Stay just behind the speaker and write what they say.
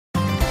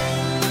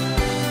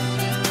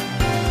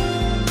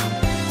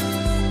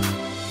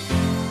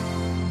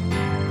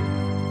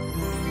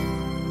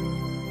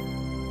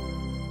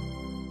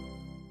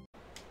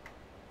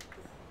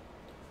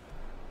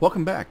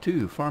Welcome back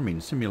to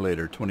Farming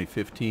Simulator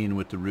 2015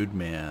 with the Rude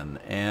Man,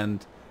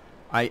 and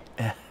I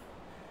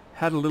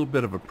had a little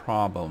bit of a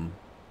problem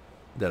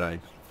that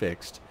I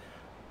fixed.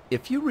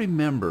 If you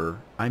remember,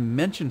 I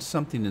mentioned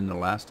something in the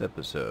last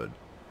episode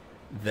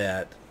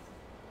that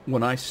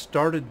when I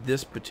started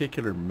this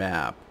particular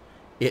map,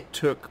 it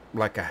took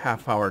like a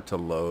half hour to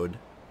load,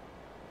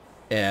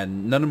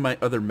 and none of my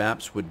other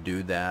maps would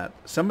do that.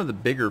 Some of the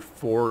bigger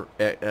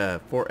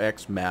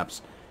 4X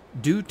maps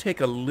do take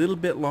a little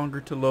bit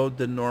longer to load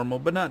than normal,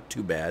 but not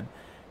too bad.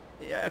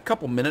 A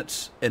couple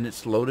minutes and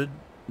it's loaded,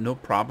 no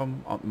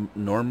problem.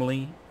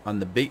 Normally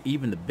on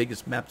even the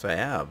biggest maps I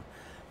have,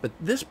 but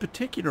this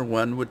particular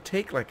one would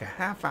take like a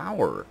half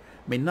hour.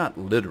 I mean, not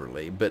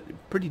literally, but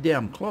pretty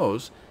damn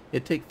close.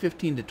 It'd take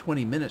 15 to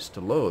 20 minutes to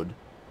load,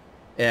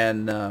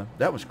 and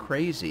that was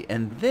crazy.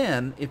 And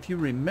then, if you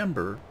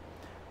remember,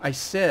 I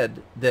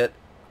said that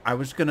I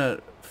was gonna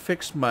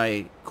fix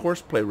my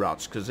courseplay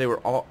routes because they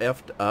were all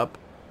effed up.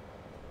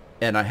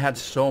 And I had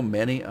so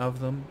many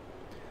of them.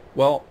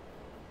 Well,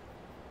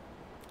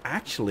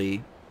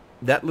 actually,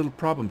 that little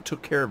problem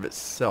took care of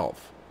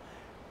itself.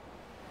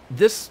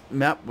 This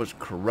map was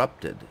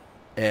corrupted,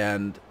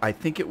 and I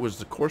think it was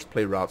the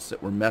courseplay routes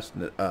that were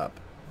messing it up.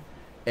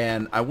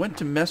 And I went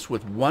to mess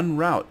with one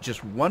route,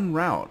 just one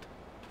route.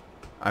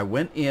 I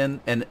went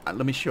in, and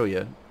let me show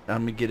you.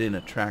 I'm gonna get in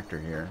a tractor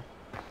here.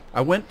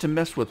 I went to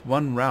mess with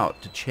one route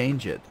to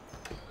change it,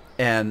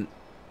 and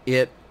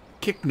it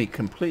kicked me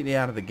completely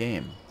out of the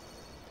game.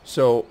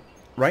 So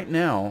right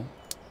now,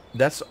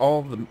 that's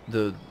all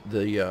the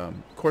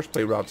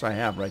courseplay routes I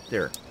have right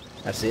there.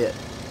 That's it.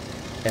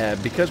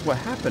 Because what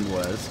happened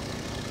was,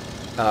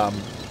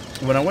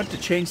 when I went to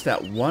change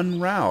that one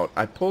route,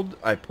 I pulled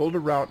a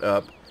route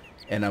up,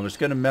 and I was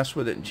going to mess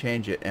with it and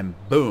change it, and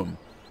boom,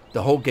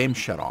 the whole game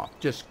shut off.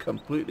 Just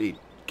completely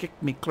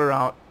kicked me clear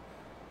out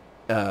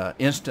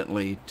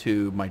instantly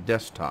to my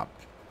desktop.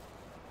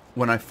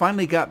 When I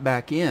finally got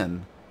back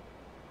in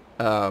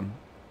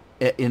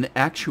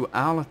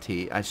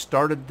actuality, I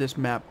started this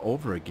map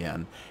over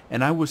again,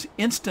 and I was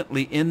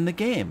instantly in the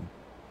game.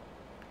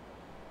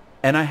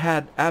 And I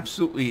had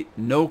absolutely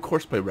no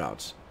courseplay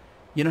routes.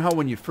 You know how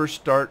when you first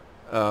start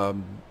a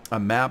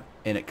map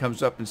and it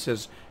comes up and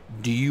says,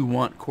 do you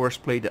want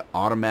courseplay to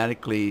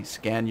automatically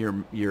scan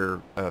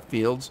your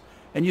fields?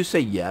 And you say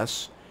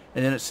yes.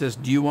 And then it says,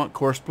 do you want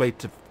courseplay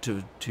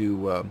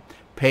to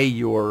pay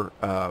your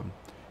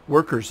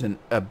workers an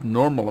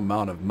abnormal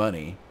amount of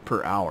money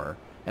per hour?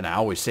 And I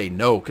always say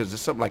no, because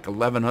it's something like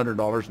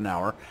 $1,100 an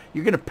hour.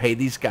 You're going to pay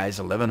these guys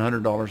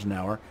 $1,100 an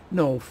hour?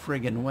 No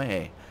friggin'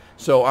 way.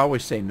 So I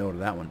always say no to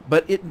that one.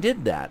 But it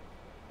did that.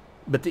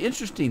 But the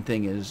interesting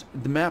thing is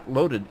the map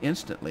loaded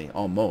instantly,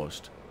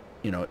 almost.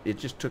 You know, it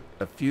just took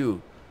a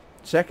few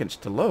seconds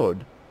to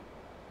load.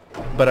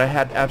 But I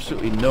had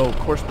absolutely no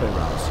courseplay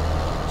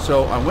routes.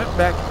 So I went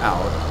back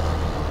out,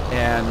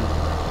 and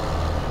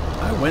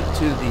I went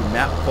to the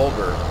map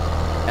folder,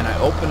 and I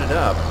opened it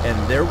up,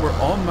 and there were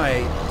all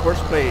my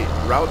courseplay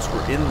routes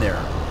were in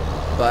there,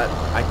 but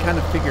I kind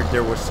of figured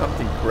there was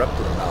something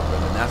corrupted about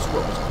them, and that's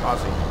what was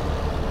causing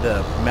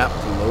the map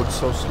to load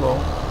so slow.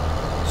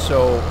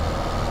 So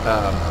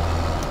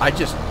I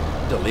just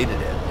deleted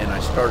it, and I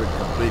started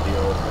completely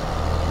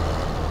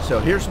over.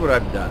 So here's what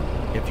I've done.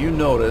 If you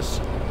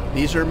notice,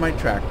 these are my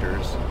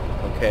tractors,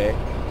 okay?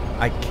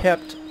 I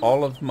kept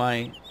all of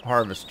my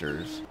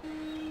harvesters.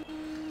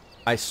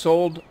 I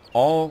sold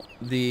all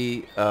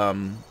the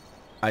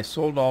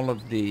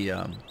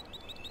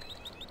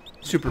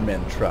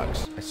Superman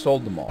trucks. I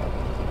sold them all,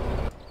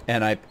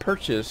 and I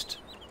purchased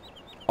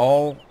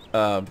all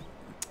of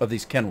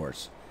these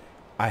Kenworths.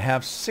 I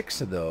have 6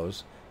 of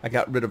those. I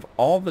got rid of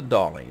all the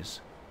dollies,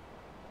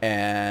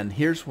 and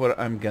here's what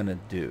I'm gonna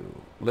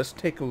do. Let's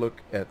take a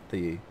look at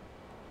the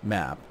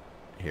map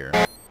here,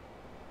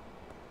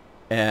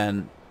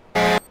 and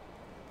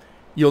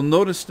you'll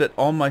notice that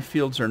all my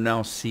fields are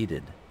now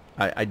seeded.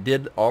 I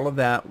did all of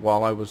that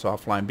while I was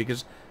offline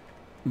because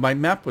my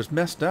map was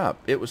messed up.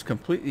 It was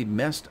completely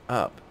messed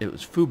up. It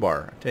was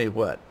foobar, I tell you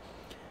what.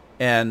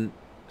 And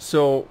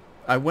so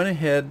I went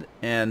ahead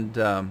and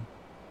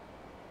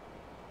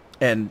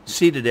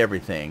seeded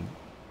everything.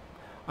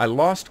 I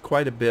lost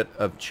quite a bit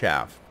of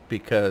chaff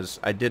because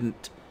I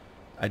didn't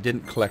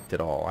collect it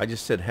all. I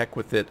just said heck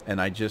with it,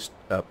 and I just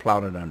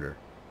plowed it under.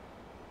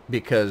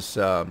 Because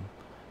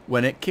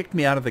when it kicked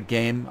me out of the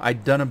game,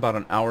 I'd done about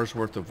an hour's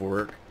worth of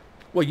work.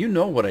 Well, you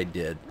know what I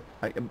did.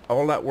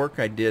 All that work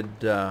I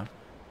did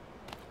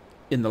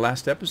in the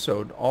last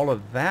episode, all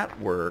of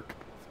that work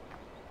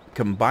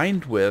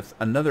combined with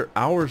another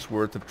hour's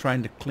worth of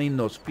trying to clean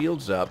those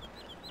fields up,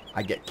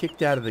 I get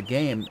kicked out of the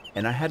game,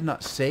 and I had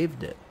not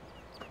saved it.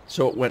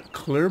 So it went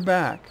clear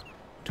back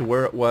to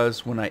where it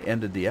was when I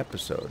ended the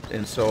episode.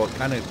 And so I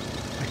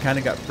kind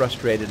of got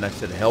frustrated, and I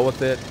said, hell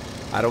with it.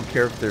 I don't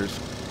care if there's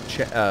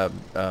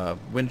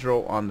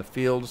windrow on the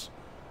fields.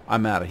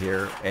 I'm out of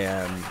here,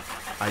 and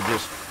I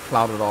just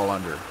plowed it all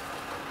under.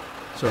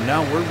 So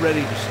now we're ready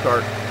to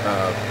start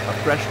a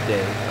fresh day,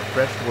 a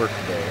fresh work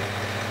day.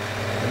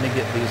 Let me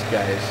get these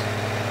guys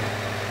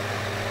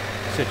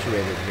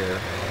situated here.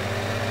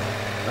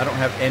 I don't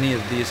have any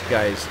of these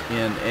guys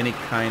in any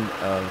kind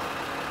of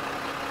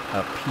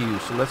pew,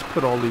 so let's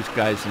put all these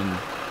guys in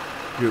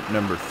group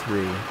number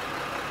 3.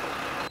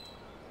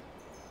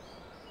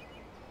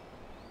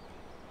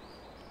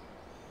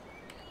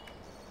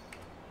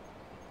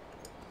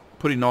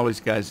 Putting all these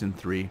guys in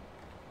 3.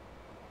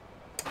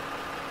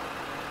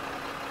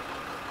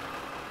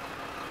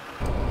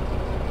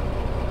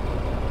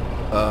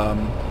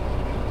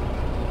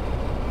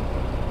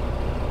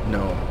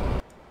 No.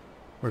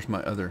 Where's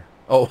my other?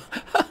 Oh,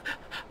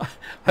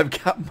 I've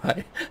got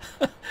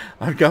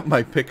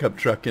my pickup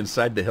truck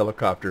inside the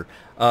helicopter.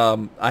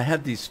 I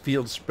had these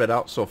fields spread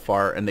out so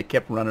far, and they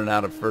kept running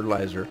out of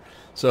fertilizer.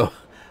 So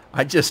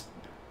I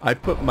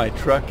put my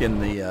truck in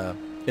the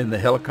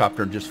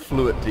helicopter and just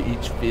flew it to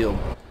each field.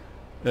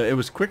 It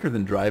was quicker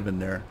than driving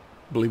there,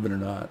 believe it or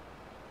not.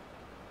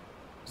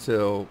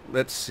 So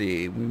let's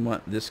see. We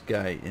want this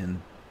guy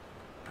in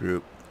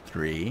group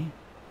 3.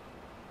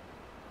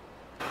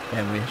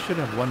 And we should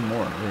have one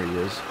more. There he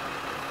is.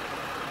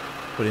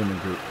 Put him in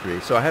group 3.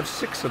 So I have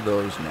 6 of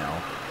those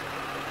now.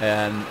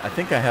 And I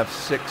think I have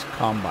 6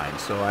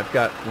 combines. So I've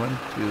got 1, 2,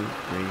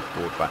 3,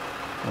 4, 5.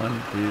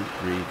 1, 2,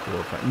 3,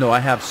 4, 5. No, I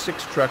have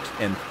 6 trucks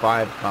and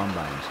 5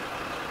 combines.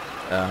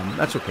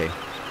 That's okay.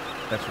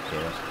 That's okay.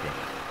 That's okay.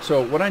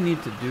 So what I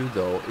need to do,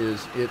 though,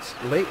 is it's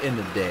late in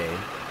the day.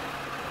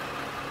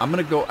 I'm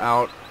going to go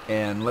out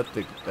and let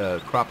the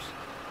crops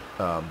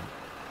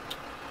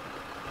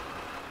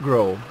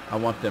grow. I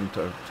want them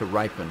to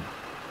ripen.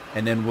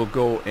 And then we'll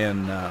go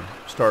and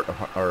start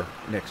our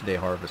next day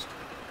harvest.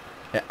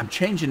 I'm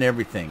changing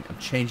everything. I'm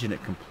changing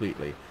it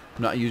completely.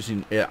 I'm not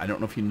using, I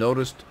don't know if you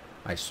noticed,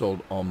 I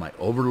sold all my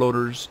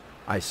overloaders.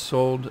 I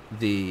sold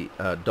the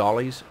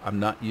dollies. I'm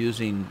not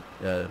using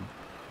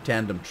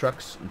tandem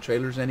trucks and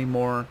trailers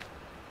anymore.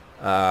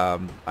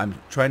 I'm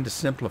trying to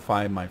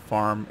simplify my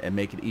farm and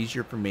make it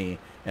easier for me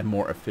and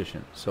more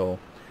efficient. So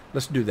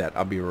let's do that.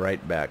 I'll be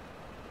right back.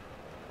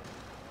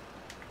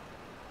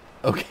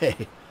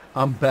 Okay,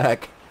 I'm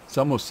back. It's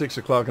almost 6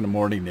 o'clock in the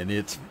morning, and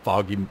it's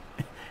foggy.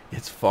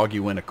 It's foggy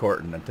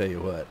Wintercorton, I tell you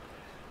what.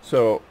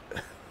 So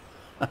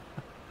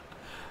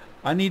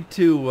I need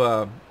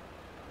to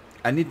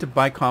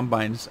buy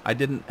combines. I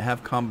didn't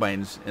have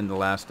combines in the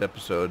last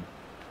episode.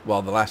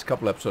 Well, the last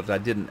couple episodes, I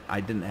didn't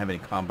have any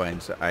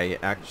combines. I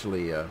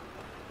actually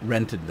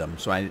rented them,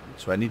 so I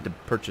need to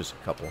purchase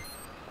a couple.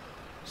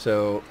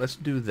 So let's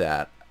do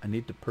that. I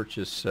need to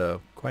purchase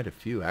quite a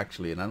few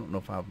actually, and I don't know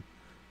if I have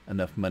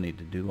enough money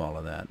to do all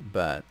of that.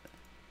 But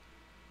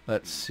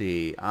let's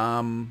see.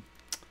 I'm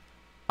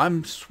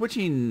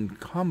switching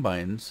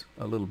combines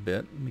a little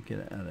bit. Let me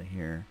get out of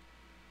here.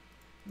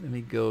 Let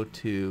me go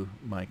to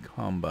my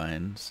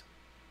combines.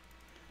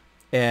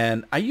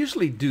 And I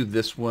usually do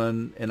this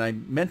one, and I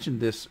mentioned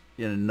this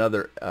in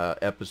another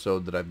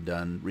episode that I've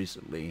done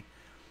recently,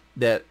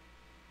 that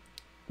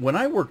when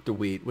I worked the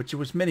wheat, which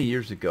was many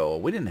years ago,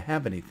 we didn't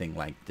have anything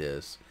like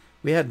this.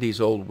 We had these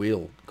old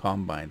wheel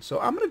combines. So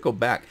I'm going to go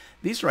back.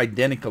 These are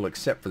identical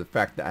except for the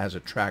fact that it has a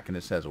track and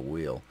it has a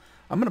wheel.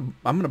 I'm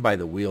gonna buy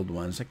the wheeled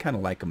ones. I kind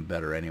of like them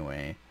better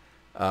anyway.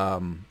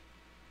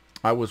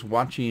 I was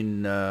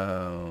watching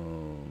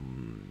Mr.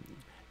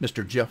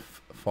 Jeff's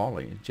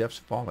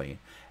Folly,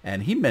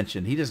 and he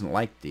mentioned he doesn't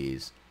like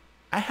these.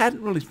 I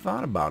hadn't really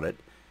thought about it,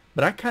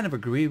 but I kind of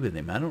agree with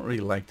him. I don't really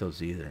like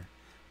those either.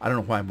 I don't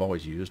know why I've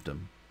always used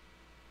them.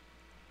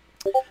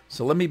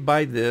 So let me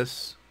buy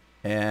this,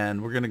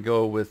 and we're gonna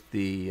go with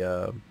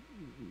the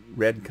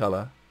red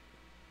color.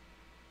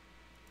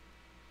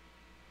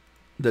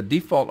 The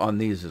default on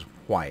these is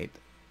white.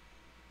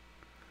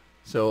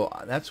 So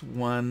that's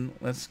one.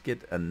 Let's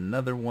get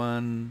another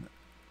one.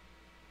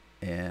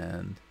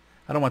 And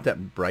I don't want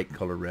that bright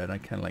color red. I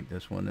kind of like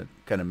this one. It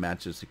kind of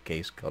matches the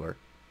case color.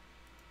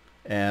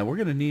 And we're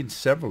going to need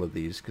several of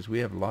these because we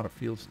have a lot of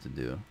fields to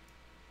do.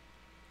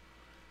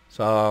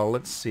 So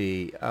let's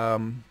see.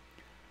 I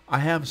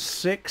have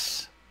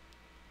 6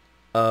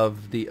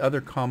 of the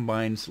other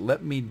combines.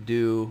 Let me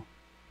do...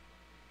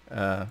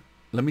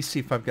 let me see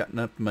if I've got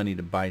enough money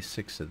to buy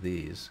 6 of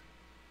these.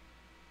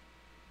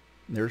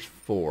 There's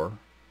 4.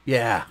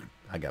 Yeah,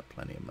 I got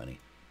plenty of money.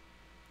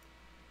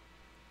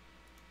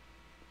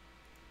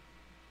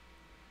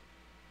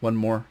 One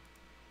more.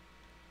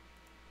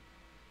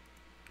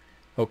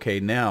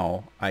 Okay,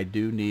 now I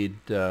do need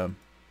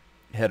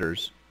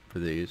headers for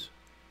these.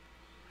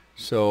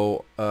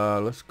 So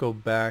let's go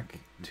back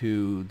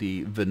to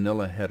the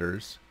vanilla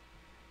headers,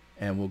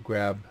 and we'll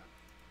grab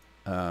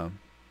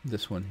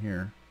this one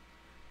here.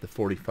 The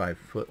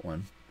 45-foot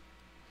one.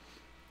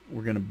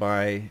 We're going to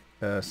buy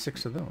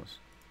 6 of those.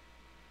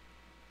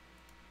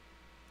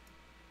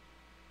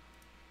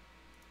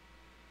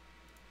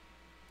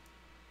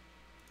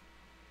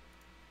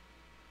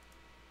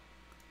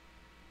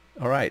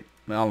 All right.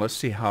 Now let's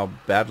see how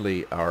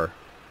badly our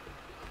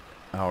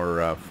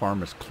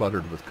farm is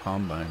cluttered with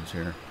combines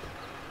here.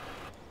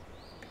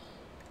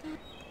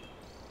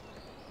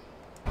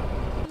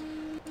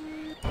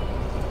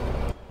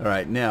 All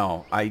right,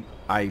 now I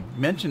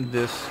mentioned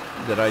this,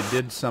 that I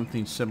did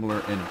something similar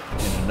in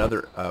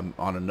another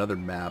on another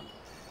map.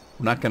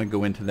 I'm not going to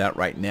go into that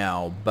right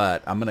now,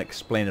 but I'm going to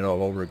explain it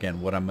all over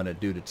again, what I'm going to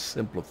do to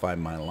simplify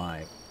my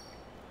life.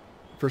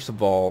 First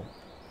of all,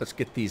 let's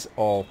get these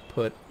all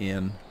put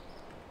in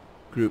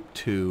group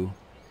 2.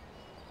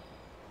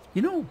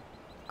 You know,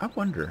 I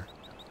wonder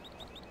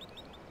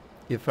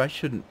if I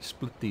shouldn't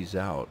split these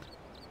out.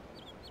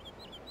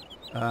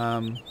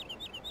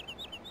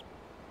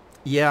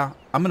 Yeah,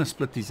 I'm going to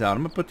split these out. I'm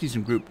going to put these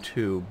in group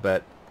 2,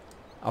 but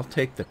I'll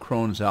take the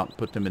crones out and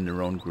put them in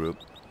their own group.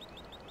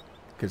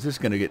 Because this is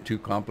going to get too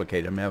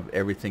complicated. I'm going to have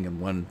everything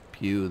in one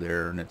pew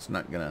there, and it's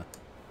not going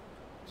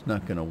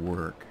to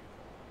work.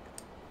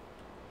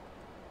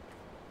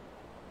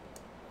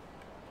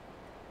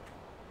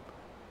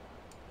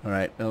 All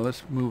right, now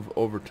let's move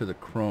over to the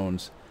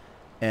crones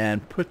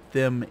and put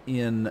them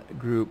in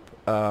group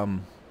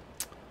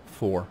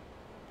 4.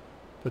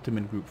 Put them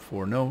in group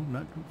 4. No,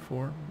 not group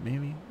 4.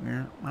 Maybe.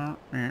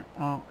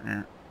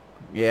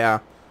 Yeah.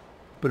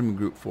 Put them in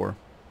group 4.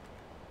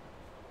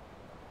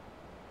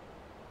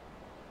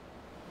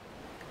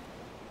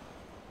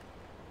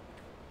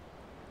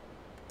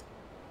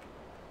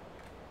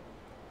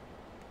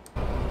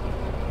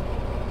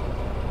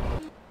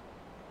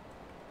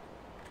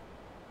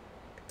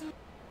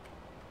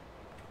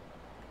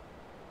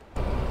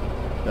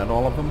 That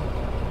all of them?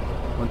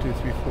 1, 2,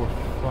 3, 4,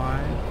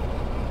 5.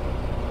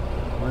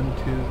 1,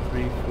 2,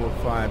 3, 4,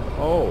 5.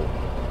 Oh.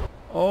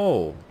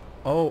 Oh.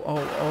 Oh,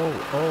 oh, oh,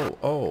 oh,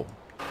 oh.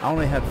 I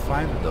only had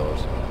 5 of those.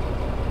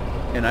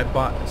 And I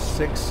bought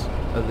 6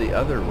 of the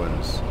other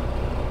ones.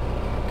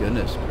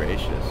 Goodness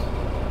gracious.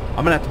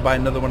 I'm going to have to buy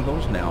another one of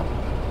those now.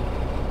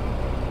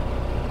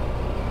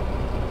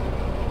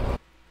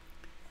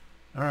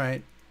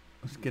 Alright.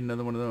 Let's get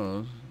another one of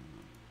those.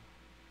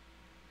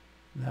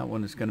 That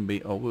one is going to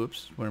be... Oh,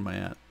 whoops. Where am I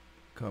at?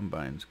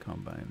 Combines.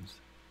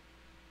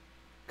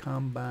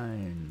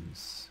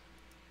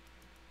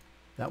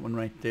 That one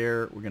right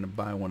there. We're going to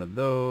buy one of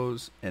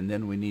those. And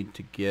then we need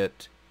to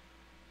get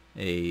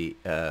a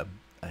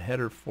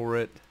header for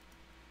it.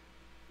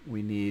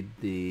 We need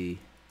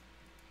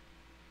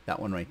that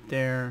one right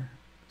there.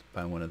 Let's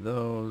buy one of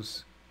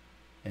those.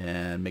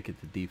 And make it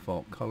the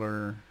default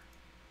color.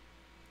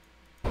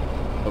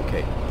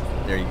 Okay.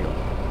 There you go.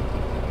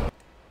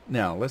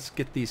 Now, let's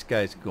get these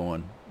guys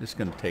going. This is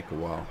going to take a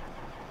while.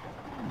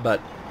 But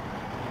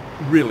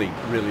really,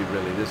 really,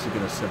 really, this is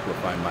going to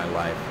simplify my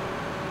life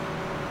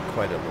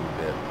quite a little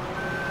bit.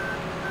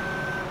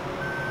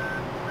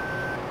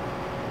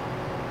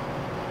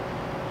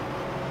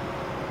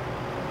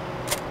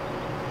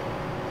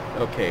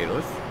 Okay,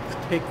 let's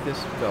take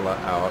this fella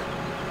out.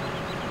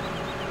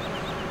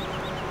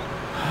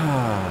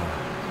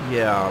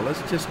 Yeah,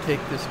 let's just take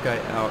this guy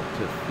out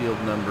to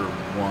field number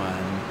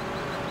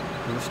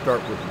 1. Let's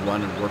start with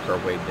 1 and work our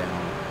way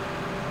down.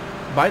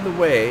 By the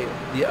way,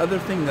 the other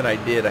thing that I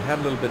did, I had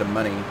a little bit of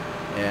money,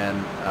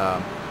 and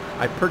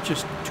I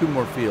purchased 2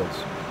 more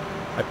fields.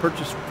 I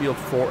purchased field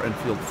 4 and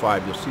field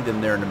 5. You'll see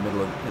them there in the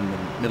middle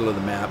of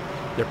the map.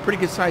 They're pretty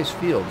good sized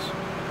fields,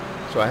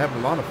 so I have a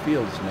lot of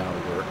fields now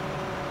to work.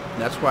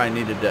 And that's why I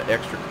needed the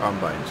extra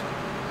combines.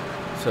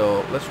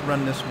 So let's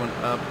run this one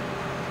up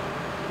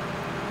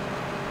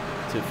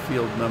to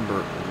field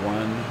number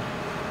 1.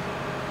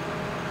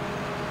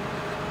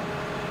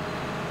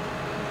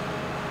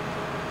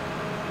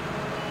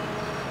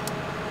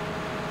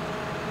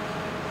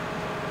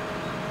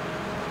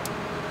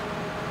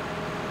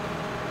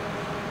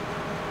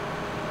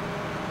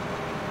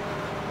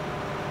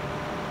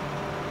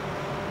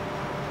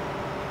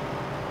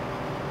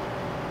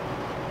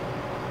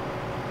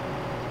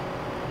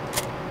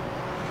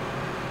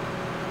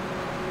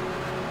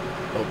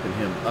 Open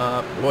him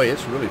up. Boy,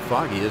 it's really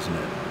foggy, isn't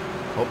it?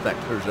 Hope that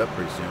clears up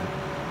pretty soon.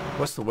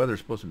 What's the weather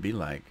supposed to be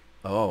like?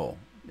 Oh,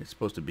 it's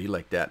supposed to be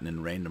like that and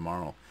then rain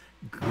tomorrow.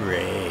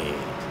 Great.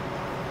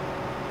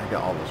 I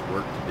got all this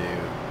work to do.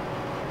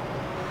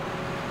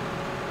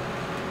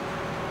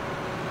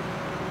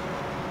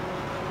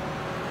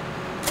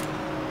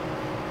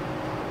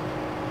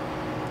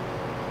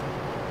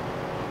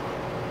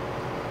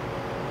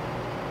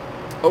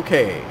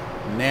 Okay,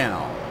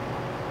 now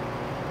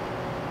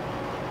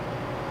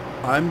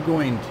I'm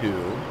going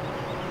to,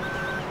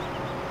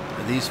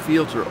 these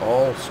fields are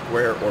all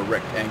square or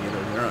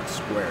rectangular. They're not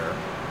square,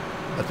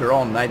 but they're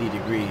all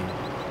 90-degree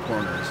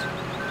corners.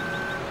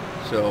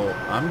 So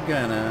I'm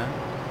gonna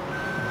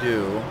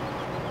do,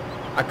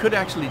 I could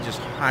actually just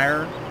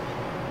hire,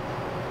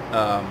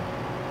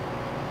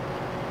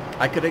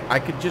 I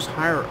could just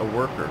hire a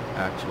worker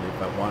actually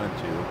if I wanted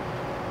to,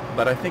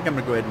 but I think I'm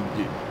gonna go ahead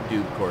and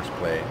do course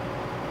play.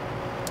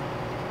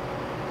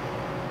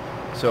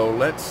 So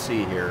let's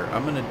see here.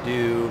 I'm going to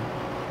do,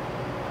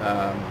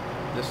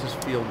 this is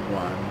field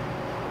 1.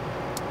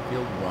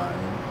 Field 1,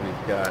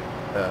 we've got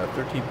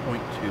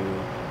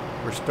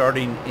 13.2. We're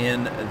starting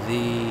in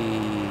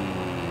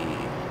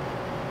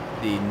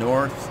the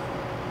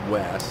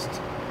northwest.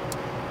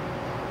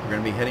 We're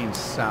going to be heading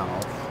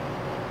south.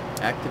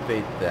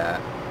 Activate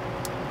that.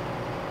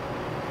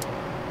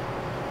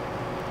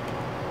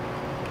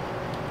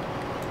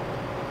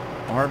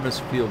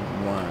 Harvest Field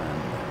 1.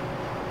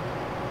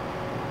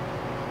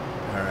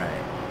 All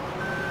right.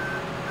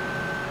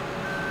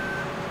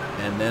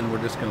 And then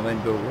we're just going to let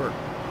him go to work.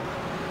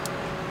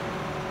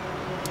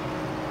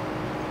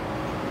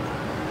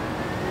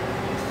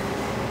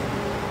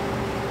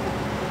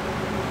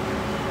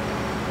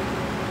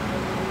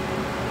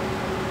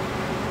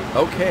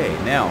 Okay,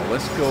 now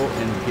let's go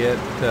and get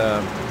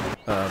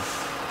a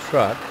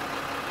truck.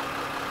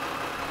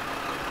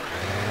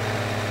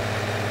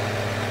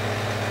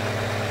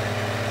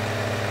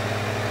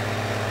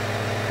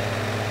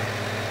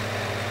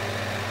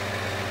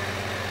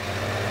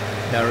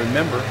 Now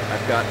remember,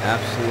 I've got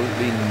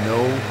absolutely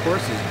no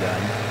courses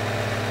done,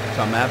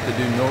 so I'm going to have to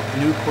do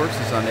new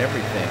courses on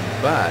everything,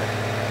 but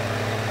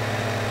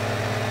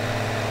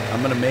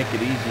I'm going to make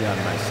it easy on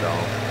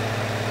myself.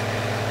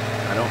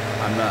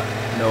 I'm not,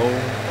 no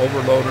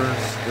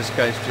overloaders. This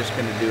guy's just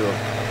going to do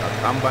a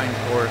combine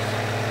course,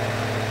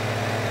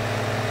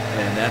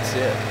 and that's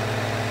it.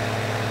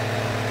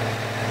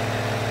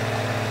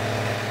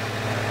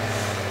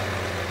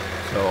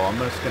 So I'm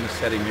just going to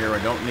set him here. I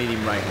don't need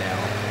him right now.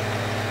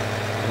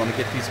 I want to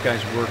get these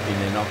guys working,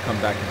 and I'll come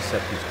back and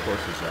set these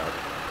courses out.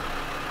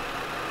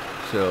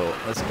 So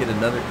let's get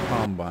another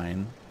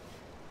combine,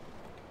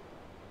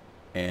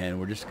 and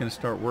we're just going to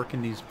start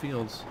working these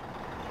fields.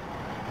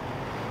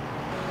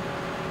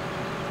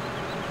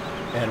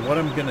 And what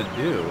I'm going to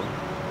do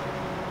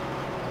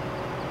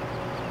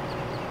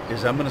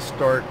is I'm going to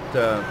start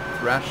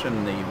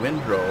thrashing the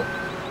windrow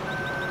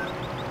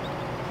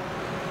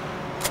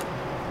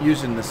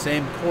using the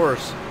same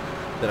course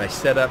that I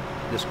set up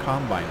this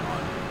combine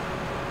on.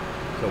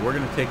 So we're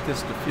going to take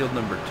this to field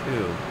number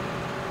 2,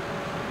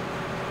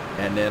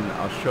 and then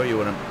I'll show you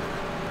what I'm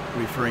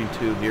referring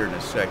to here in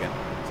a second.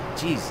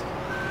 Geez,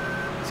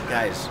 these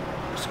guys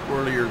are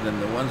squirrelier than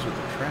the ones with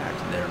the tracks.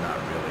 They're not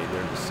really,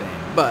 they're the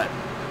same. But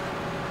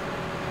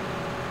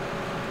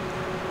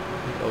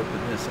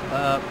open this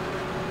up.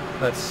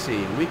 Let's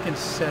see, we can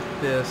set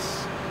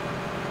this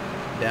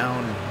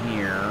down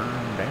here.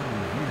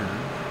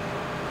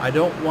 I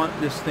don't want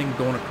this thing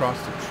going across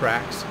the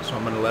tracks, so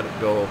I'm going to let it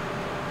go.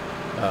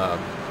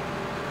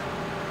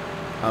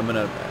 I'm going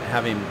to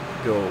have him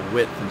go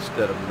width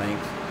instead of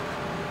length.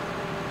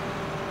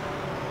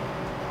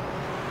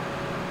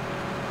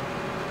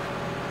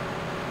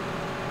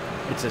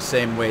 It's the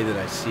same way that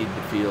I seed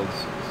the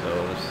fields,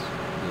 so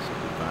this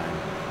will be fine.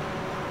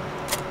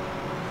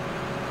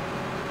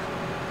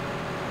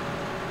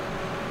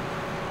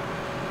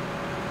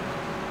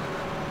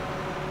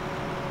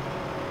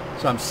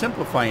 So I'm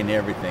simplifying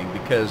everything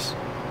because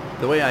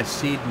the way I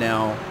seed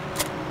now,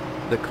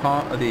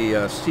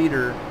 the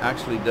seeder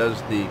actually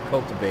does the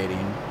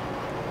cultivating,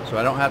 so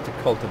I don't have to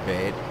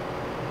cultivate.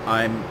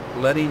 I'm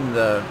letting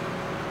the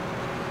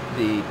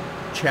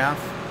chaff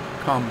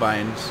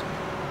combines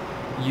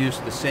use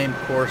the same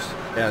course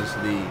as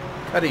the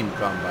cutting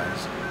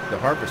combines, the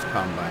harvest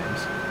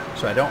combines,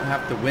 so I don't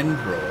have to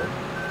windrow.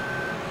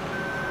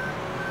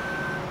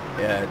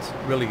 Yeah, it's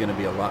really going to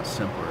be a lot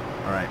simpler.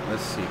 All right,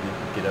 let's see if we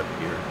can get up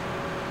here.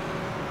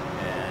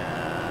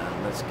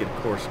 And let's get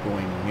a course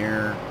going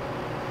here.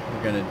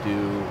 We're going to do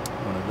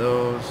one of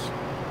those.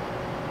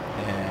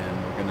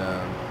 And we're going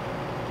to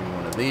do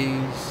one of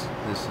these.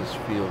 This is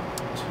field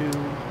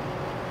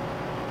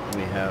 2.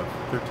 We have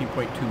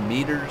 13.2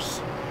 meters,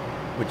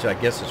 which I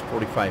guess is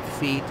 45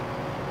 feet.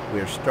 We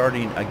are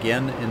starting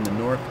again in the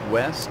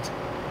northwest.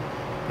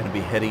 Going to be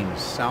heading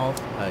south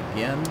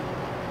again.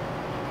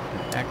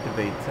 And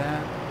activate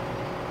that.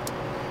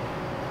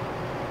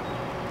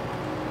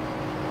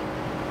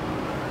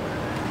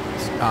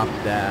 Stop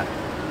that.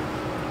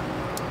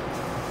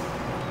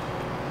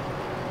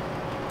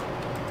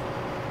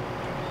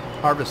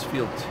 Harvest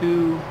field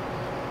 2.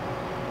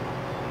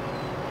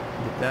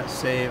 Get that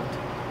saved.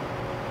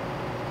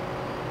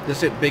 This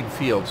is a big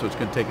field, so it's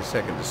going to take a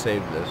second to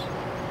save this.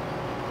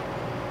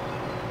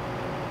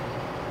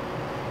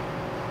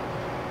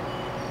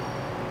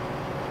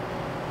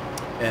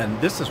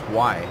 And this is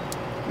why.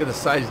 Look at the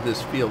size of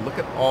this field. Look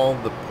at all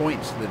the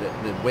points that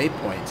the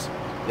waypoints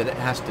that it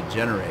has to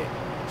generate.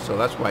 So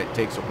that's why it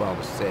takes a while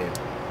to save.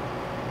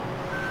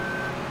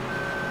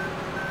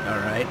 All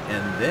right,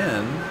 and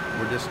then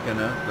we're just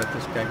gonna let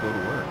this guy go to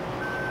work.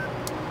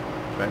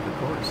 Drive the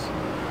course.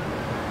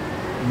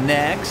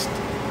 Next.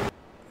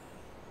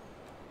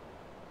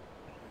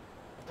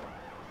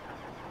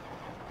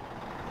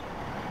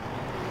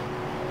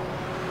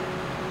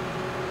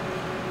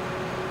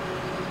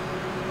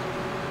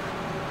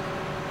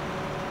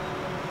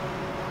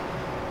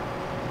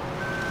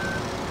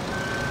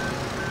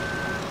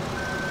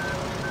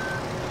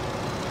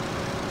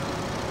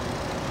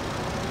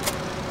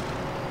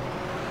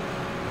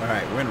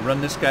 Alright, we're going to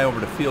run this guy over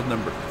to field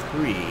number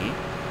 3.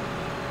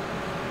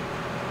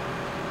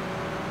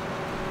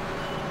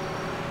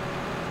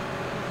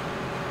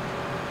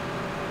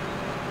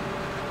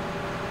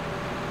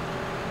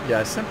 Yeah,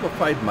 I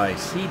simplified my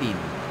seeding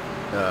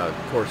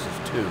courses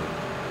too.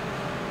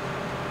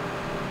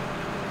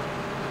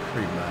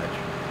 Pretty much.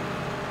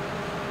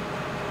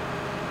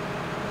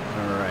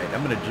 Alright, I'm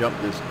I'm going to jump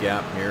this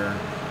gap here.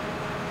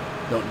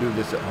 Don't do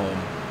this at home.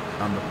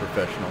 I'm a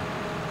professional.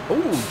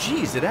 Oh,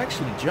 geez, it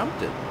actually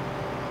jumped it.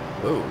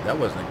 Whoa, that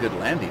wasn't a good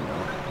landing,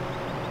 though.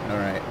 All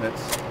right,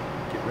 let's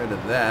get rid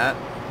of that.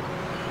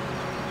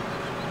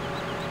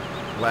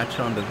 Latch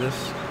onto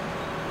this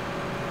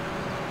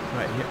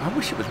right here. I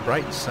wish it was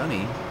bright and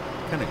sunny.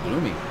 Kind of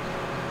gloomy.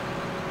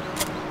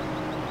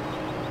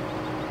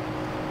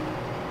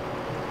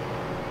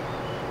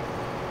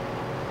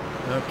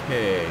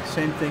 Okay,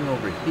 same thing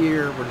over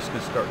here. We're just going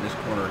to start in this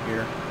corner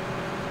here.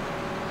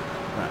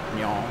 Right,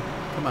 y'all.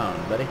 Come on,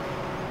 buddy.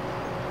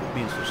 Quit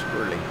being so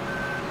squirrely.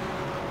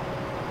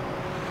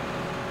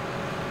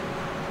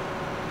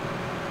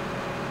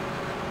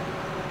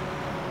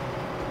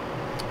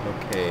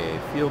 Okay,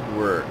 field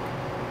work.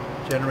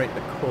 Generate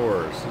the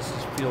course. This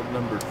is field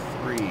number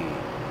 3.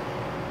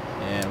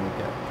 And we've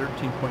got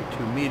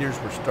 13.2 meters.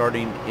 We're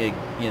starting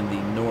in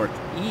the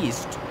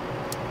northeast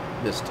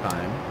this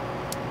time.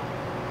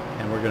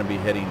 And we're going to be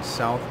heading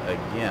south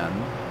again.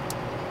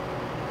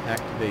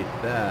 Activate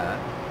that.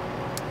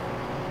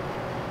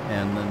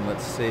 And then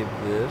let's save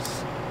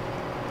this.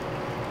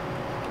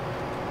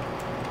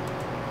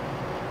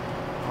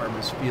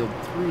 Harvest field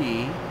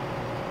 3.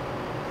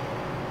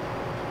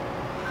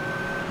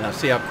 Now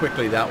see how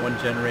quickly that one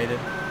generated?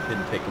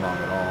 Didn't take long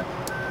at all.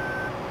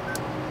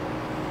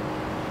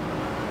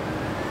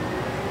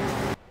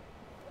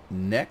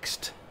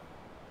 Next.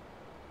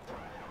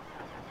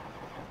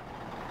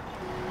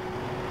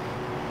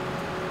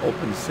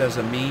 Open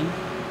Sesame.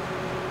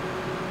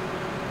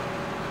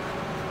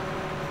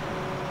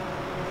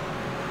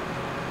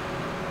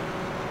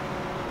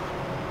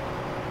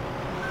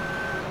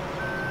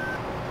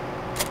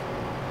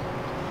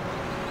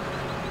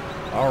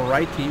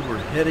 Alrighty, we're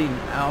heading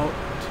out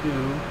to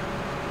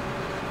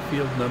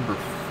field number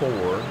 4,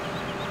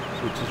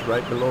 which is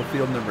right below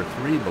field number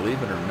 3,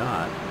 believe it or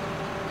not.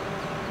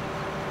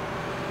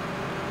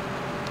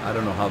 I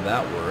don't know how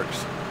that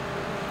works.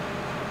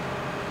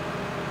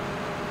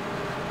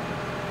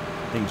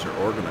 Things are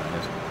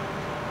organized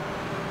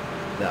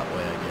that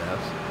way, I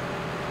guess.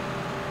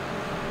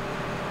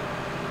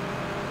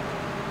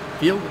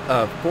 Field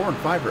 4 and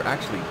 5 are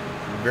actually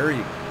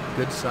very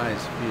good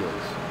sized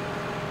fields.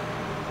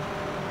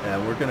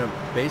 We're going to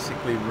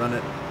basically run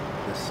it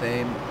the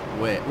same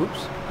way.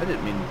 Oops, I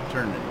didn't mean to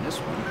turn in this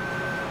one.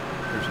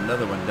 There's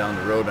another one down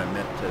the road I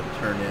meant to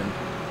turn in.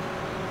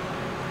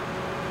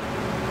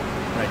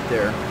 Right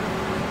there.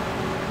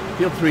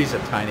 Field 3 is a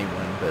tiny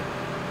one, but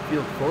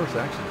field 4 is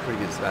actually pretty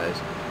good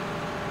size,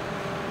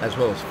 as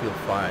well as field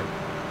 5.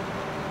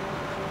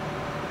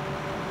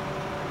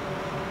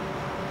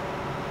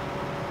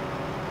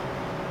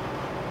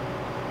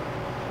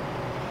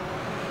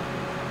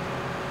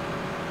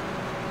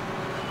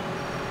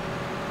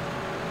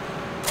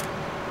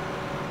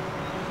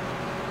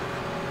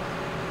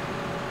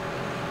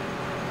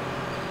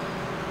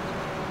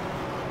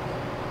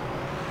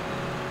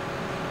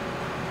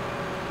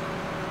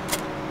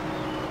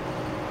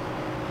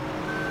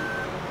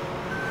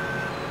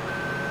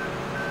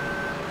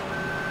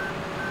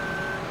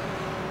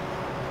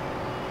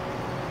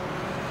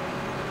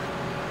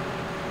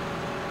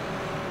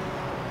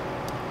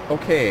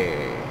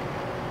 Okay,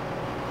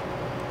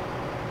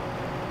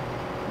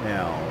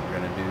 now we're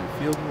going to do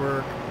field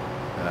work,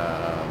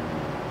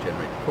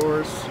 generate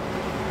course,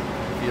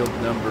 field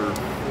number 4,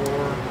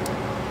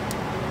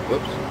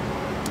 whoops,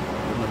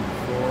 field number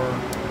 4,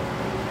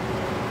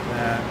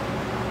 that,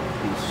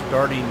 the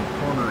starting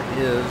corner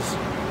is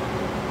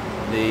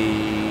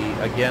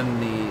again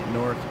the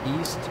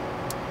northeast,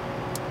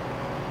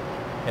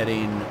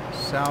 heading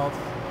south,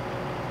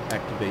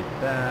 activate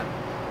that,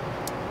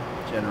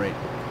 generate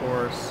the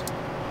course,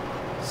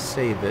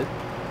 save it,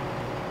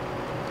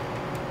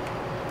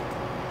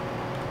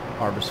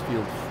 harvest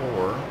field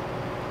 4.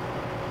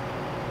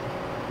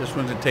 This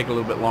one's going to take a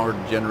little bit longer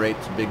to generate.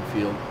 It's a big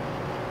field.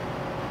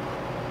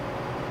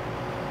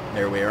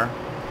 There we are.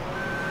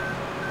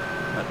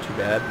 Not too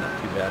bad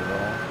at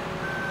all.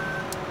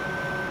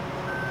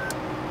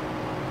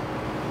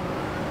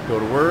 Go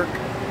to work.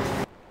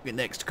 Get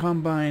next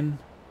combine.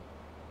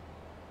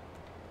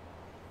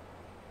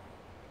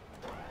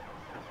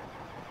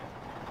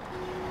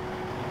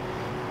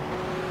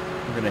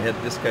 We're going to head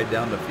this guy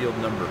down to field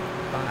number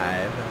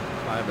 5.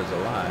 5 is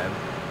alive.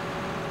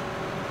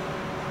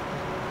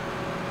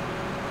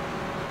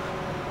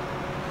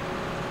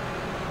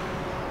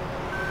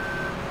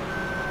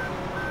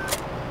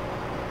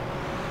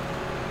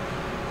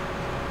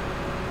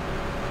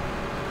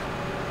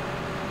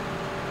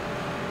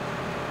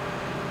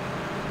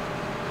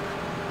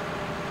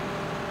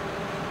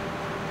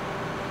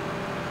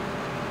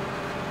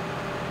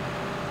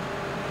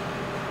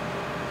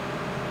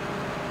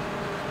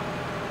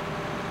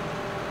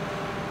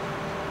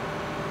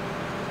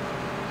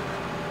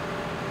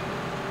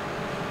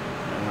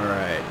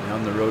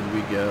 Down the road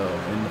we go,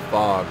 in the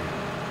fog.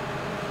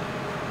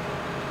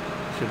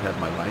 Should have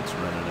my lights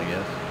running, I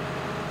guess.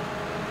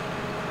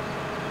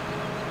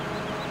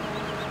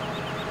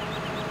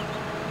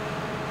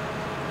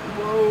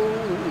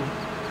 Whoa!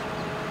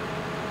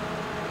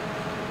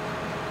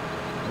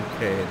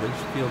 Okay,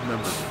 there's field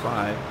number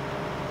 5.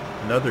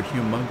 Another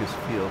humongous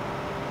field.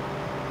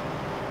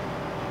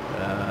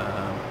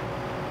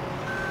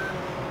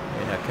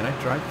 Yeah, can I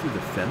drive through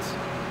the fence?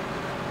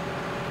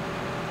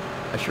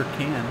 I sure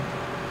can.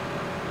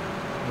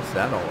 What's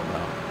that all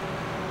about?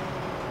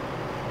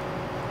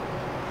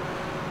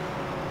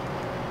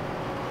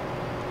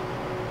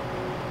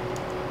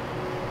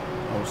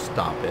 Oh,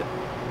 stop it.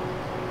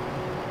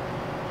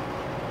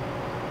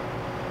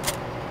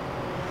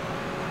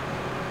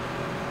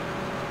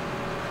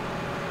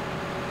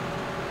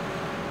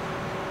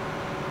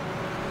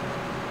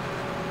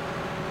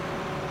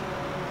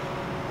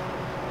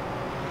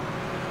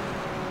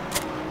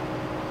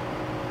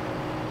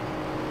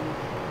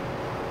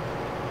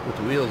 Put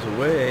the wheels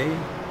away.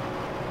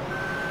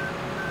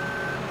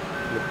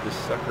 Flip this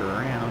sucker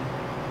around.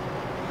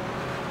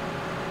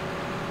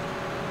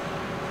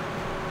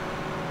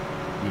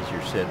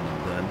 Easier said than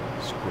done.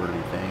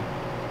 Squirrely thing.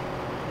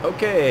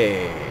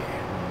 Okay,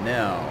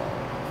 now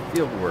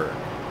field work.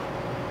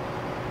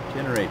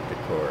 Generate the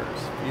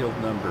course. Field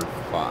number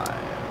 5.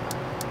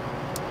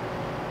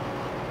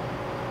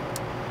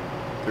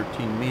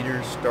 13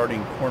 meters.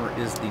 Starting corner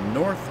is the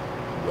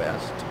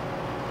northwest.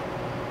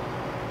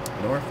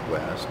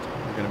 Northwest.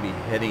 We're going to be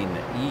heading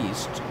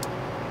east.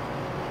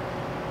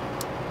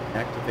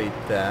 Activate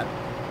that.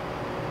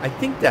 I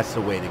think that's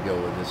the way to go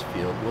with this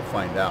field. We'll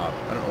find out.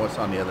 I don't know what's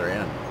on the other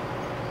end.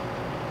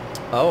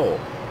 Oh,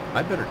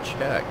 I better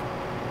check.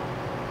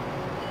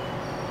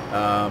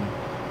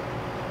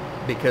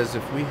 Because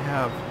if we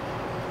have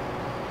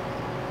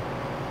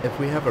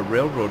a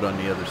railroad on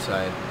the other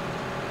side,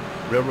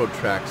 railroad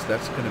tracks,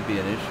 that's going to be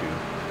an issue.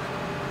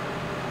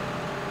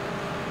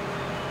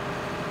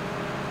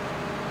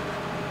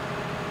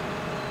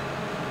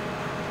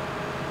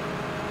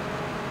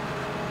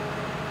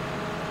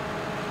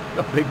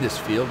 How big this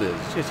field is.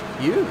 It's just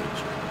huge.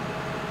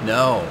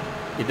 No,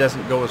 it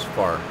doesn't go as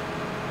far.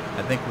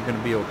 I think we're going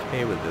to be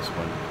okay with this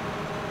one.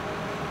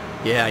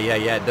 Yeah,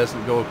 it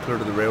doesn't go clear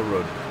to the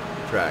railroad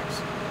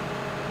tracks.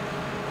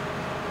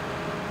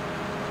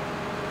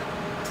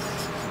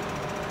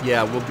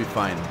 Yeah, we'll be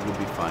fine. We'll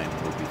be fine.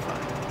 We'll be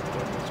fine.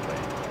 Going this way.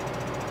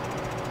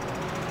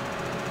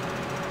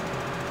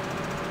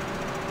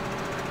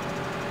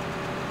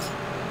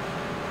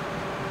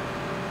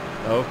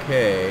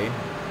 Okay.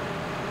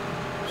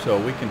 So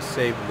we can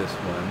save this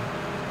one.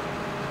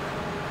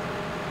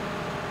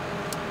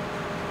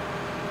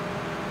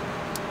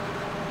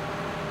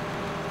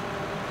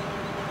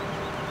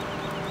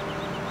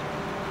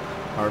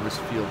 Harvest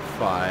field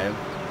 5.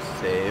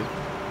 Save.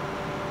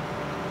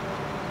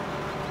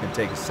 It's gonna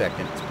take a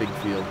second. It's a big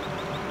field.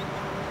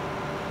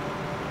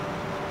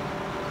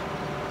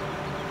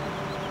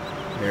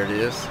 There it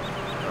is.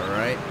 All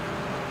right.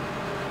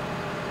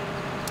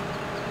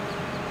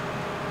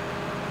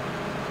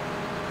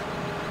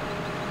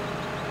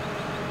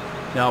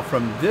 Now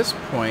from this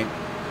point,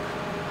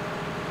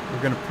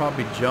 we're going to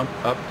probably jump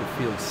up to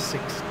field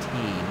 16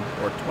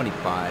 or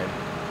 25.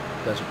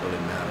 Doesn't really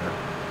matter.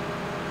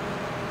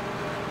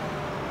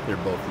 They're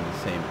both in the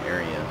same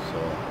area, so.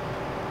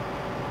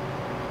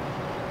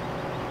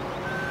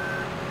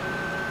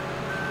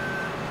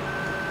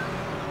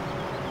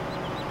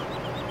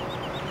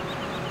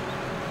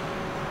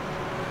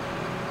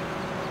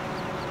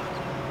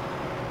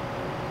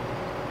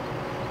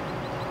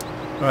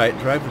 All right,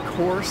 drive the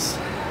course.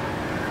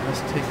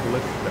 Let's take a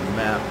look at the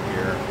map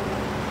here.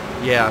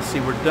 Yeah, see,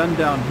 we're done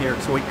down here.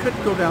 So we could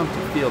go down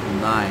to field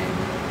 9,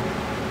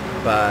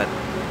 but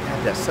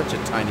God, that's such a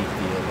tiny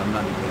field. I'm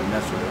not even going to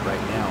mess with it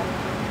right now.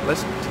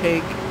 Let's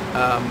take,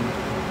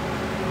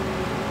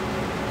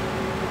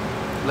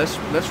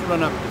 let's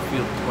run up to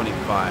field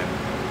 25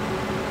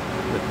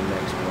 with the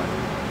next one.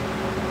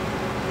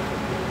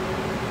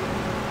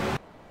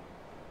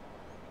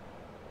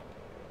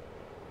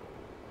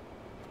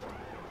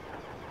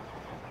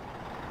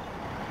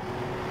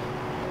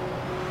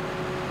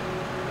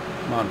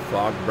 Come on,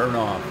 fog, burn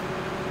off.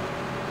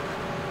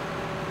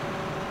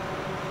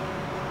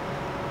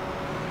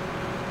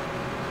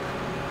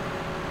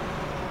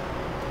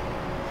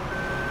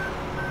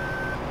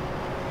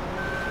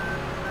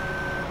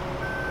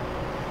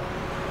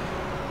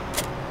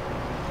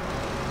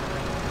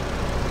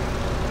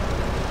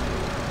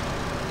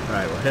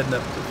 Alright, we're heading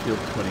up to field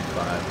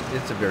 25.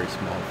 It's a very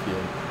small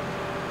field.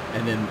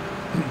 And then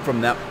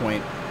from that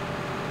point,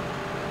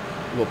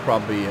 we'll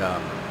probably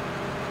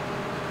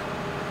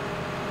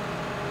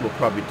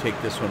take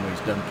this one when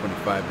he's done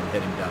 25 and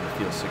heading down to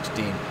field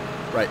 16,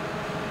 right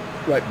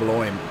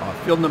below him.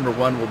 Field number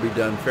 1 will be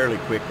done fairly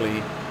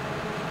quickly,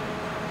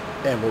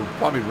 and we'll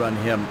probably run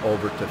him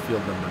over to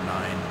field number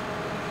 9,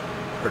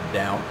 or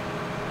down,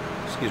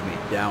 excuse me,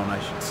 down I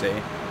should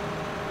say,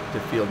 to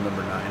field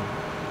number 9.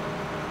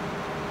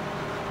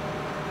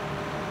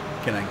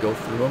 Can I go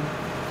through them?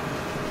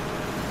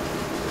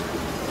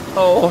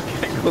 Oh,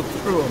 can I go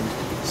through them?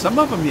 Some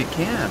of them you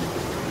can.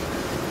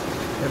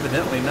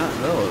 Evidently not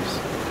those.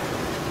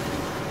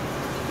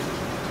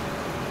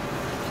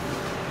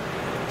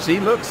 See,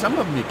 look, some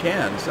of them you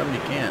can, some you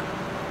can't.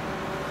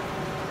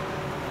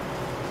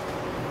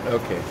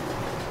 Okay.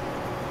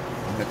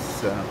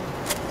 Let's get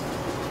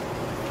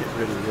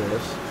rid of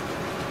this.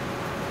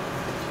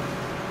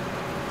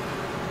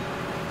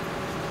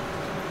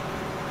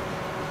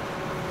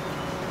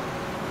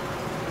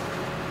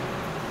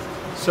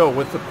 So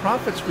with the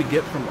profits we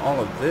get from all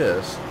of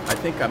this, I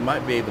think I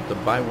might be able to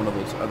buy one of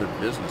those other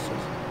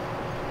businesses.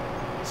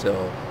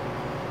 So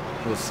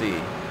we'll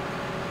see.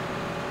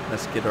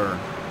 Let's get our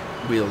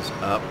wheels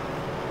up.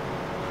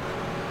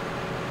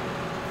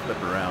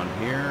 Flip around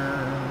here.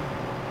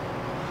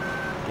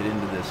 Get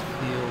into this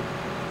field.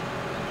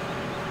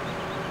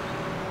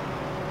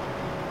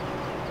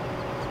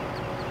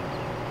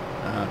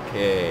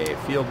 Okay,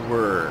 field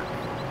work.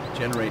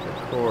 Generate a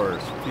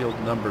course. Field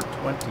number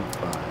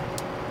 25.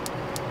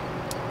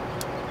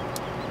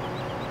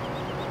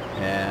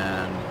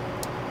 And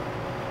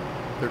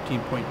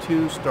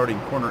 13.2, starting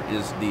corner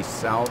is the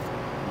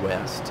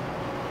southwest,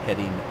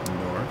 heading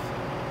north.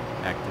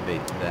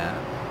 Activate that.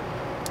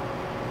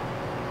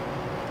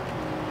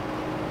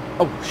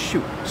 Oh,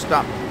 shoot,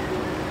 stop.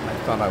 I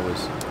thought I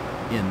was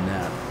in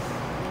that.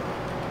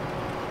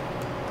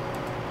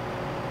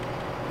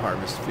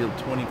 Harvest field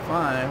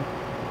 25.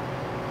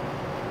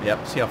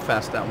 Yep, see how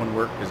fast that one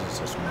worked? Because it's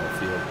a small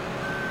field.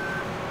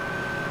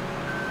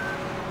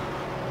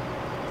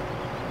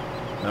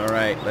 All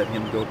right, let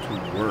him go to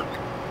work.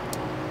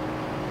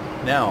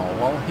 Now,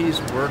 while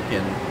he's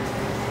working,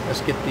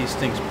 let's get these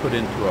things put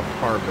into a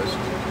harvest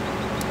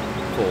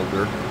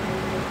folder.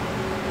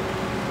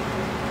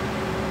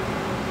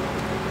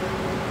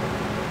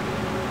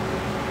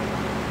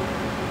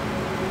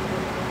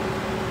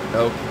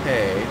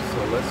 Okay, so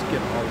let's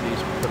get all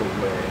these put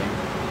away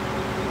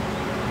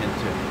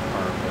into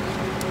harvest.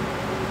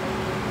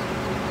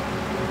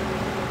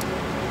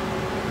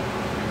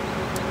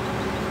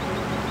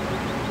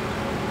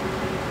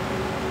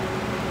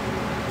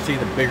 See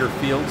the bigger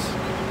fields?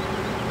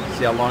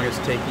 See how long it's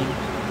taking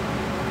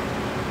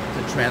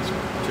to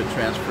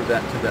transfer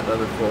that to that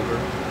other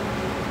folder?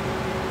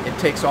 It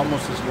takes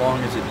almost as long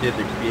as it did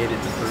to create it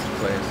in the first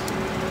place.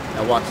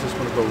 Now watch this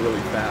one go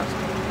really fast.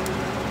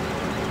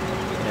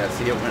 Yeah,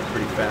 see it went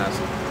pretty fast.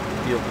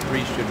 Field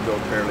 3 should go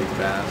fairly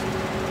fast.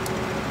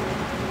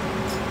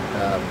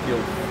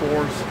 Field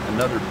 4's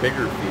another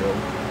bigger field.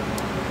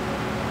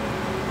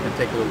 It's going to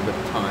take a little bit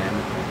of time.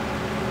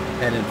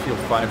 And then field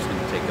 5's going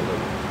to take a little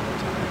bit.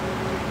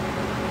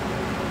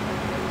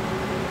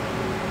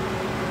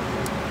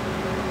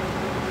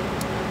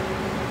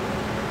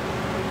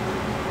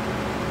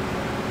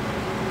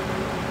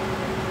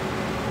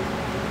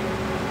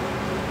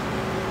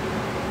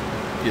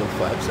 Field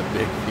 5's a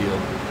big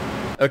field.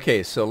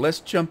 Okay, so let's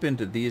jump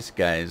into these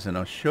guys and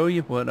I'll show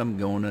you what I'm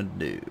going to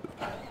do.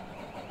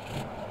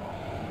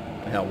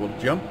 Now we'll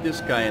jump this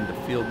guy into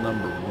field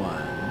number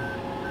 1.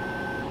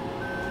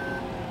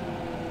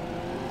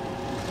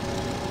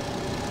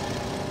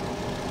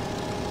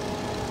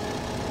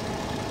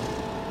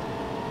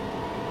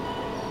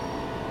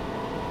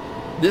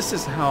 This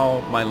is how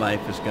my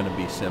life is going to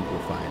be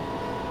simplified.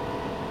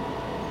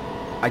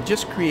 I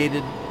just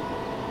created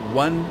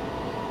one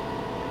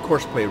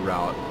courseplay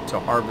route to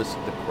harvest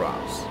the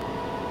crops.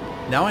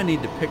 Now I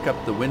need to pick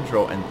up the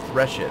windrow and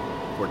thresh it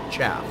for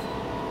chaff.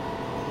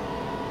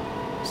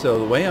 So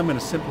the way I'm going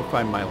to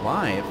simplify my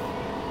life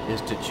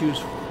is to choose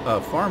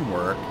farm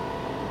work,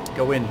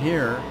 go in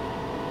here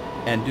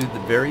and do the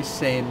very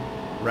same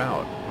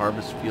route,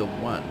 harvest field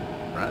 1,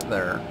 right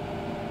there.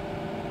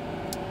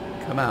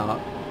 Come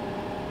out,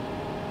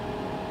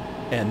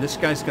 and this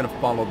guy's going to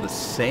follow the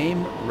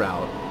same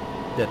route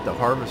that the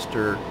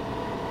harvester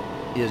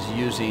is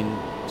using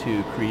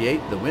to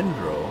create the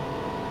windrow,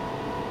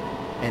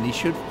 and he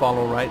should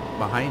follow right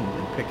behind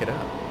and pick it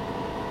up.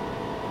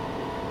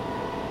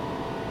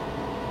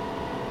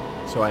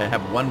 So I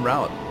have one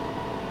route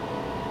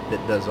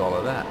that does all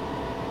of that.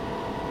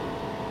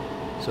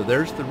 So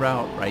there's the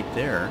route right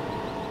there.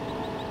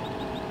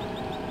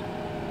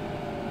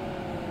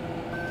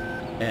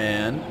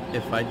 And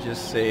if I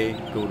just say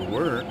go to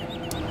work,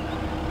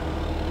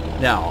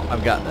 now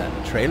I've got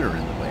that trailer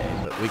in the way,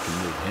 but we can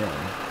move him.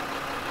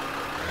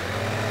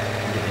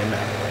 Get him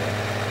out of the way.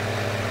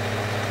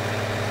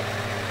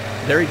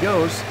 There he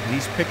goes.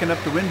 He's picking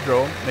up the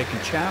windrow, making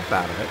chaff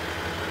out of it.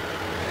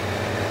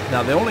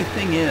 Now the only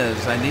thing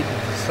is I need to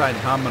decide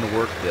how I'm going to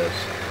work this.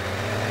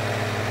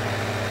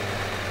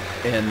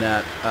 And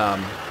that,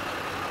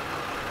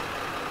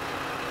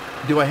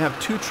 do I have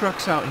 2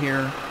 trucks out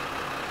here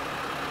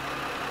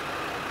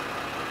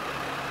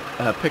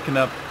picking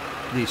up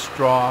the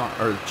straw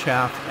or the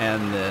chaff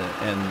and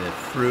the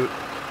fruit,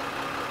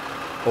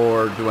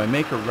 or do I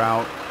make a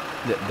route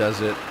that does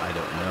it? I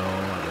don't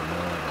know.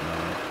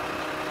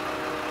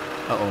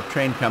 Uh-oh,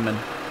 train coming.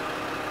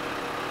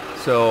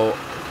 So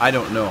I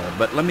don't know,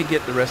 but let me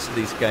get the rest of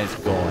these guys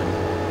going.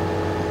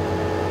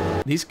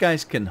 These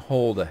guys can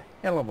hold a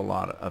hell of a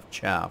lot of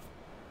chaff,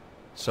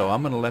 so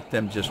I'm going to let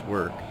them just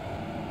work.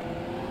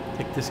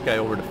 Take this guy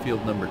over to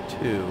field number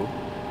 2,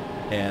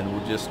 and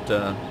we'll just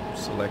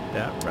select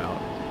that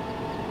route.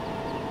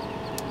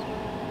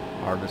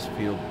 Harvest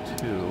field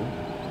 2.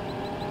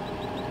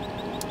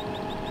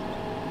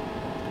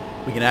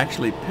 We can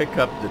actually pick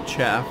up the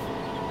chaff,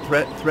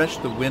 thresh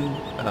the wind.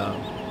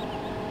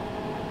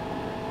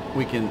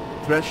 We can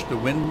thresh the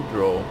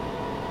windrow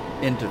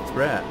into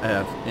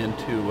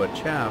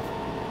chaff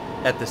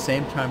at the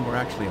same time we're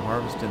actually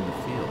harvesting the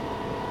field,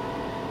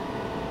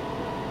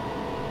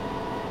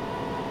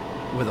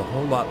 with a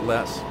whole lot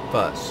less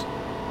fuss.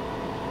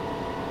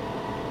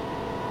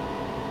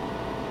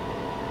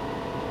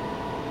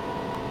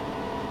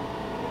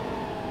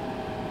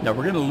 Now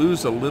we're going to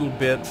lose a little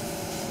bit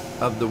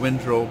of the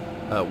windrow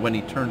when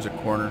he turns a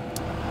corner.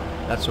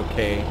 That's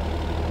okay.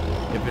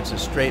 If it's a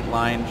straight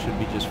line, should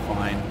be just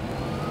fine.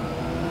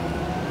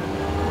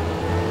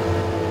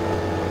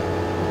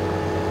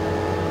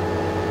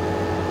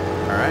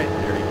 Alright,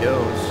 there he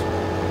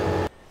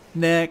goes.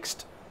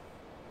 Next.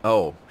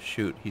 Oh,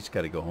 shoot, he's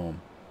got to go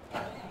home.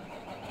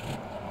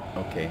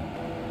 Okay.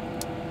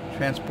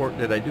 Transport,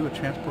 did I do a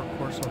transport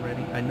course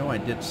already? I know I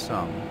did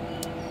some.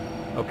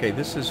 Okay,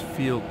 this is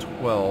field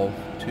 12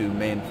 to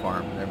main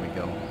farm. There we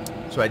go.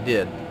 So I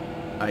did.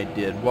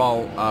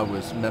 While I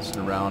was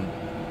messing around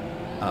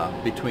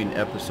between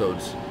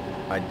episodes,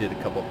 I did a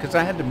couple, because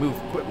I had to move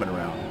equipment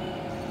around.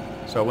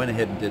 So I went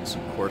ahead and did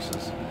some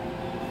courses.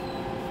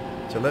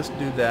 So let's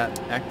do that,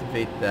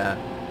 activate that.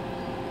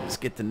 Let's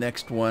get the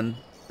next one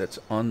that's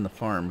on the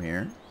farm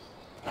here.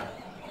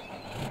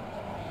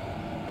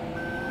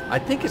 I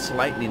think it's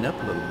lightening up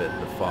a little bit,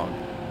 the fog.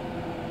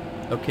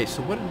 Okay,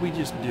 so what did we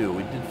just do?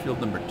 We did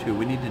field number 2.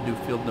 We need to do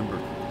field number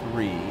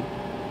 3.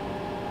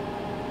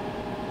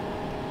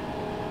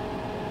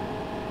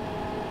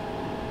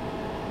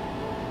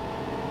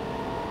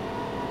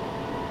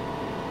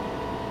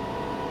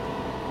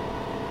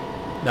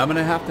 Now I'm going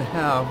to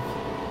have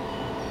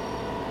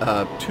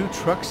 2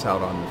 trucks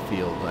out on the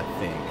field, I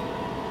think.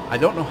 I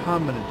don't know how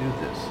I'm going to do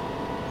this.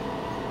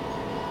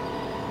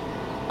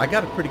 I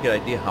got a pretty good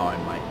idea how I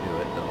might do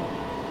it, though.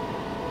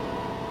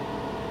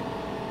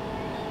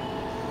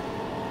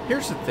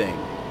 Here's the thing.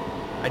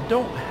 I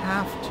don't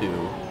have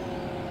to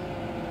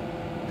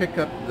pick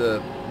up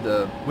the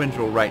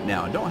windrow right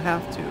now. I don't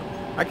have to.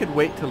 I could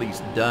wait till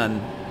he's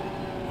done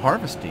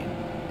harvesting,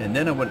 and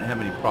then I wouldn't have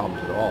any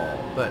problems at all.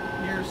 But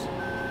here's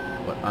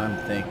what I'm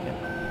thinking.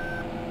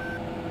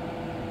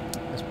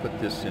 Let's put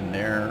this in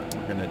there.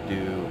 We're going to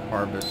do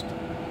harvest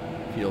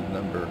field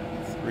number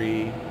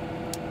 3.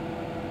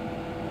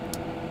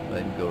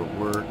 Let him go to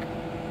work.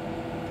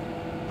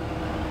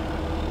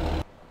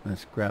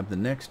 Let's grab the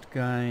next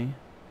guy.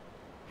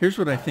 Here's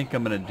what I think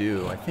I'm going to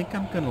do. I think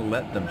I'm going to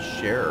let them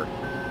share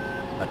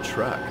a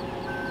truck.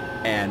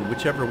 And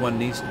whichever one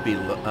needs to be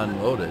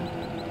unloaded,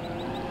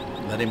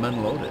 let him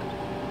unload it.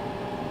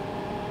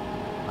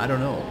 I don't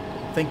know.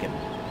 Thinking.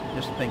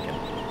 Just thinking.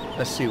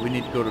 Let's see. We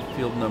need to go to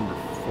field number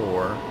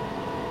 4.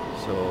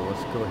 So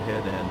let's go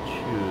ahead and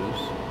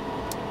choose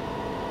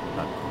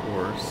a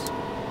course.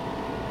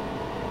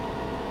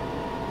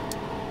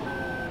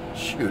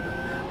 Shoot.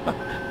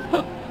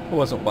 I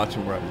wasn't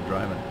watching where I was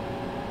driving.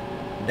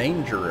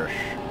 Dangerous.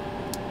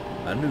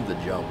 I knew the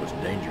job was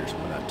dangerous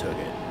when I took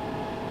it.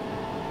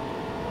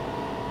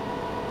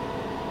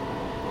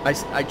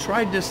 I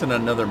tried this in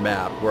another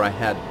map where I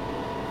had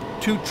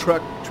 2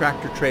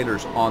 tractor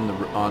trailers on the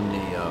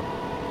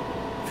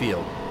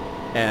field,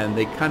 and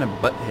they kind of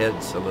butt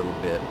heads a little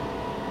bit.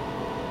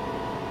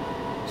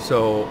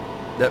 So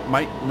that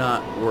might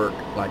not work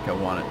like I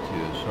want it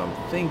to. So I'm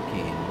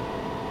thinking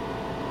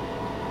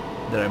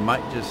that I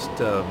might just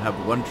have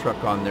 1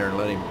 truck on there and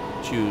let him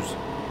choose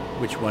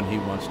which one he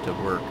wants to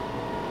work.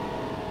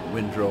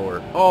 Windrow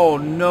or... Oh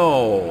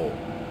no!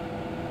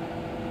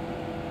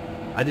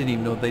 I didn't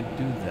even know they'd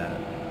do that.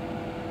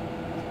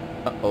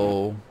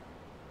 Uh-oh.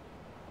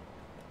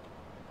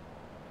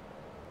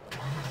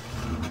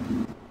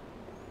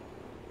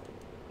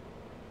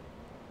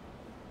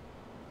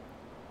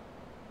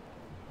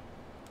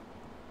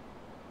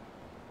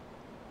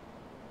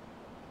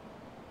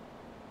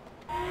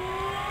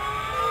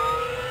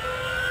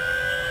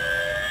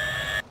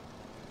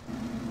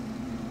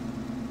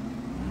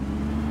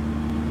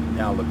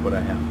 Now look what I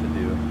have to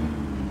do.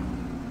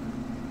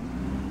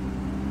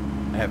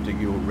 I have to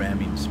go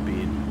ramming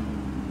speed.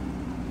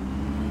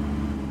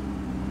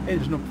 Hey,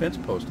 there's no fence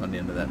post on the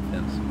end of that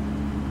fence.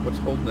 What's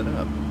holding it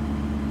up?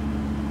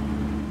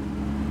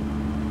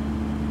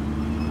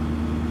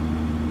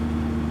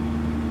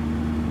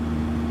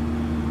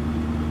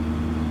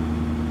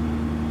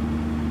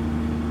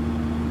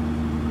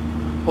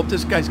 Hope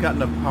this guy's got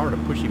enough power to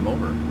push him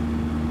over.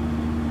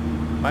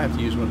 I have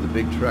to use one of the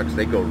big trucks.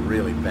 They go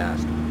really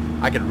fast.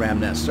 I could ram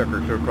that sucker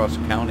clear across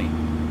the county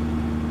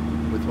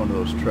with one of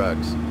those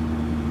trucks.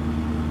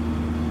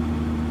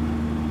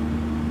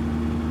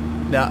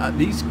 Now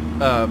these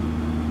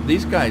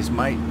guys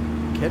might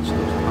catch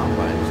those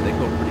combines. They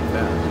go pretty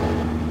fast.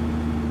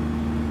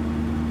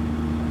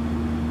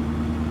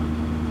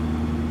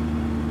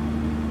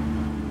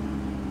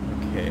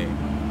 Okay.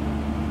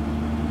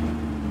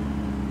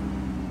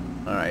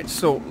 All right.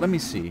 So let me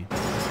see.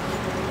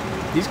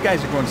 These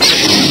guys are going 6.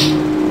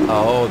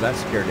 Oh, that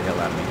scared the hell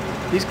out of me.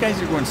 These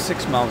guys are going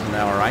 6 miles an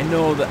hour. I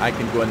know that I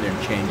can go in there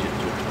and change it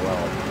to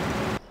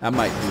 12. I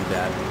might do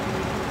that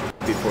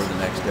before the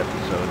next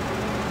episode.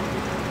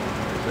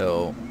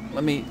 So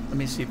let me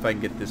see if I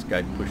can get this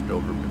guy pushed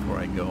over before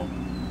I go.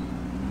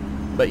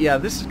 But yeah,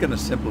 this is going to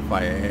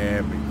simplify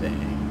everything.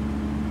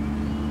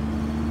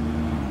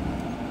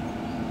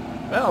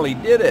 Well, he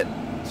did it.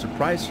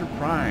 Surprise,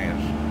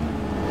 surprise.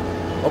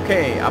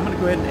 Okay, I'm going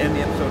to go ahead and end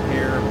the episode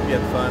here. Hope you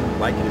had fun.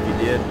 Like it if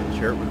you did.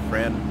 Share it with a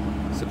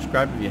friend.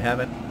 Subscribe if you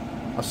haven't.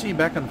 I'll see you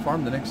back on the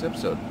farm the next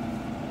episode.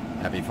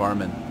 Happy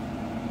farming.